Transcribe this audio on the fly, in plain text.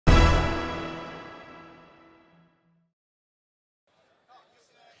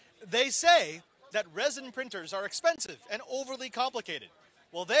They say that resin printers are expensive and overly complicated.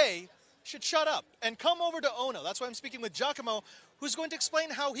 Well, they should shut up and come over to Ono. That's why I'm speaking with Giacomo, who's going to explain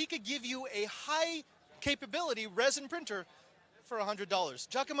how he could give you a high capability resin printer for $100.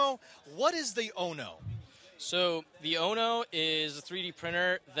 Giacomo, what is the Ono? So the Ono is a 3D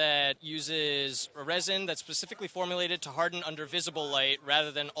printer that uses a resin that's specifically formulated to harden under visible light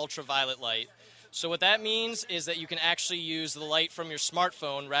rather than ultraviolet light. So what that means is that you can actually use the light from your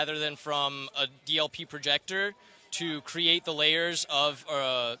smartphone rather than from a DLP projector to create the layers of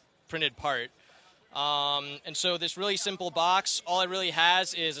a printed part. And so this really simple box, all it really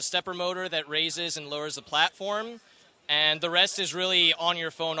has is a stepper motor that raises and lowers the platform, and the rest is really on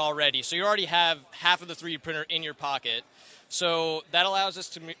your phone already. So you already have half of the 3D printer in your pocket. So that allows us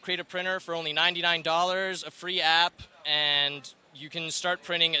to create a printer for only $99, a free app, and you can start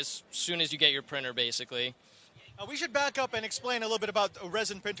printing as soon as you get your printer, basically. We should back up and explain a little bit about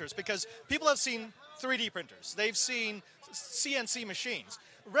resin printers, because people have seen 3D printers. They've seen CNC machines.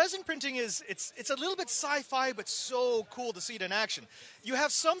 Resin printing it's a little bit sci-fi, but so cool to see it in action. You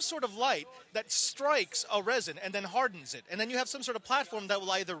have some sort of light that strikes a resin and then hardens it. And then you have some sort of platform that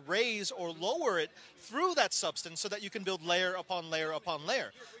will either raise or lower it through that substance so that you can build layer upon layer upon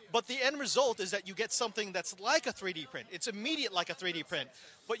layer. But the end result is that you get something that's like a 3D print. It's immediate like a 3D print,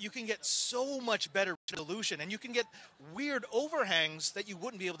 but you can get so much better resolution, and you can get weird overhangs that you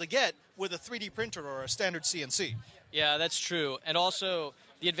wouldn't be able to get with a 3D printer or a standard CNC. Yeah, that's true. And also,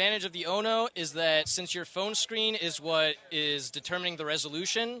 the advantage of the Ono is that since your phone screen is what is determining the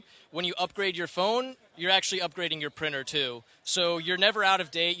resolution, when you upgrade your phone, you're actually upgrading your printer too. So you're never out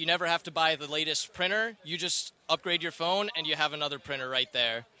of date. You never have to buy the latest printer. You just upgrade your phone, and you have another printer right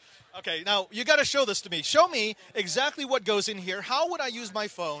there. Okay, now you got to show this to me. Show me exactly what goes in here. How would I use my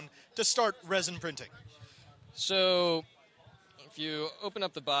phone to start resin printing? So if you open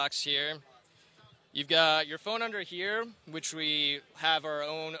up the box here, you've got your phone under here, which we have our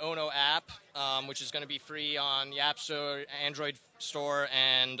own Ono app, which is going to be free on the App Store, Android Store,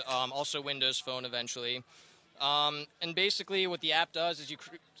 and also Windows Phone eventually. And basically what the app does is you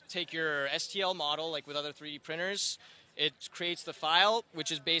take your STL model, like with other 3D printers. It creates the file,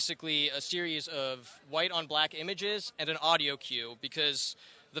 which is basically a series of white on black images and an audio cue, because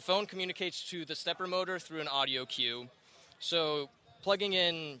the phone communicates to the stepper motor through an audio cue. So plugging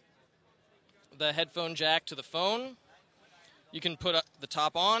in the headphone jack to the phone, you can put the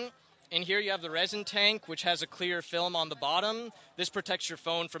top on. In here you have the Resin Tank, which has a clear film on the bottom. This protects your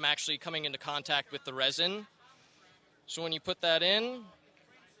phone from actually coming into contact with the resin. So when you put that in,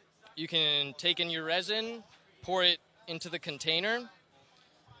 you can take in your resin, pour it into the container,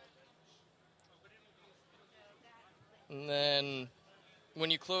 and then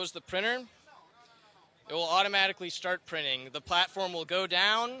when you close the printer, it will automatically start printing. The platform will go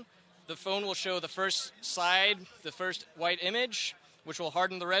down, the phone will show the first slide, the first white image, which will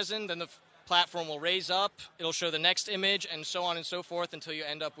harden the resin, then the platform will raise up, it'll show the next image, and so on and so forth until you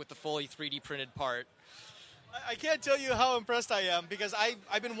end up with the fully 3D printed part. I can't tell you how impressed I am, because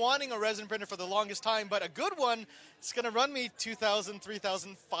I've been wanting a resin printer for the longest time, but a good one is going to run me $2,000,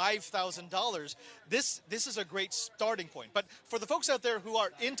 $3,000, $5,000. This is a great starting point. But for the folks out there who are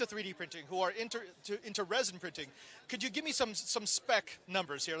into 3D printing, who are into resin printing, could you give me some spec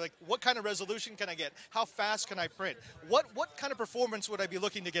numbers here? Like, what kind of resolution can I get? How fast can I print? What kind of performance would I be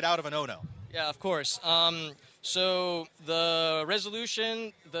looking to get out of an Ono? Yeah, of course. So the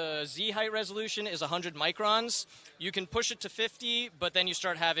resolution, the Z height resolution is 100 microns. You can push it to 50, but then you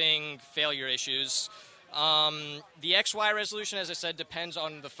start having failure issues. The XY resolution, as I said, depends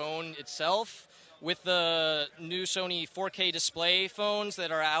on the phone itself. With the new Sony 4K display phones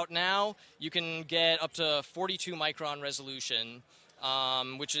that are out now, you can get up to 42 micron resolution,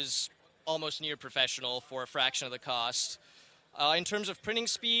 which is almost near professional for a fraction of the cost. In terms of printing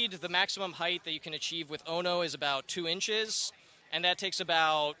speed, the maximum height that you can achieve with Ono is about 2 inches, and that takes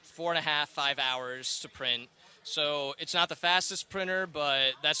about 4.5, 5 hours to print. So it's not the fastest printer,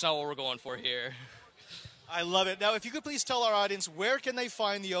 but that's not what we're going for here. I love it. Now, if you could please tell our audience, where can they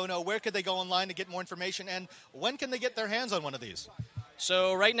find the Ono? Where could they go online to get more information? And when can they get their hands on one of these?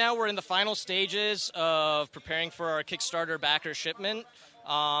 So right now we're in the final stages of preparing for our Kickstarter backer shipment.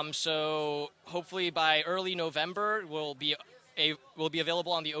 So hopefully by early November we'll be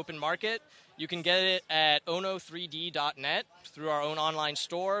available on the open market. You can get it at ono3d.net through our own online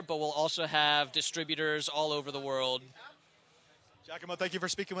store, but we'll also have distributors all over the world. Giacomo, thank you for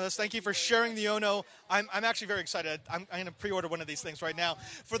speaking with us. Thank you for sharing the Ono. I'm actually very excited. I'm going to pre-order one of these things right now.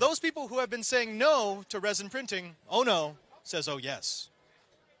 For those people who have been saying no to resin printing, Ono says, oh, yes.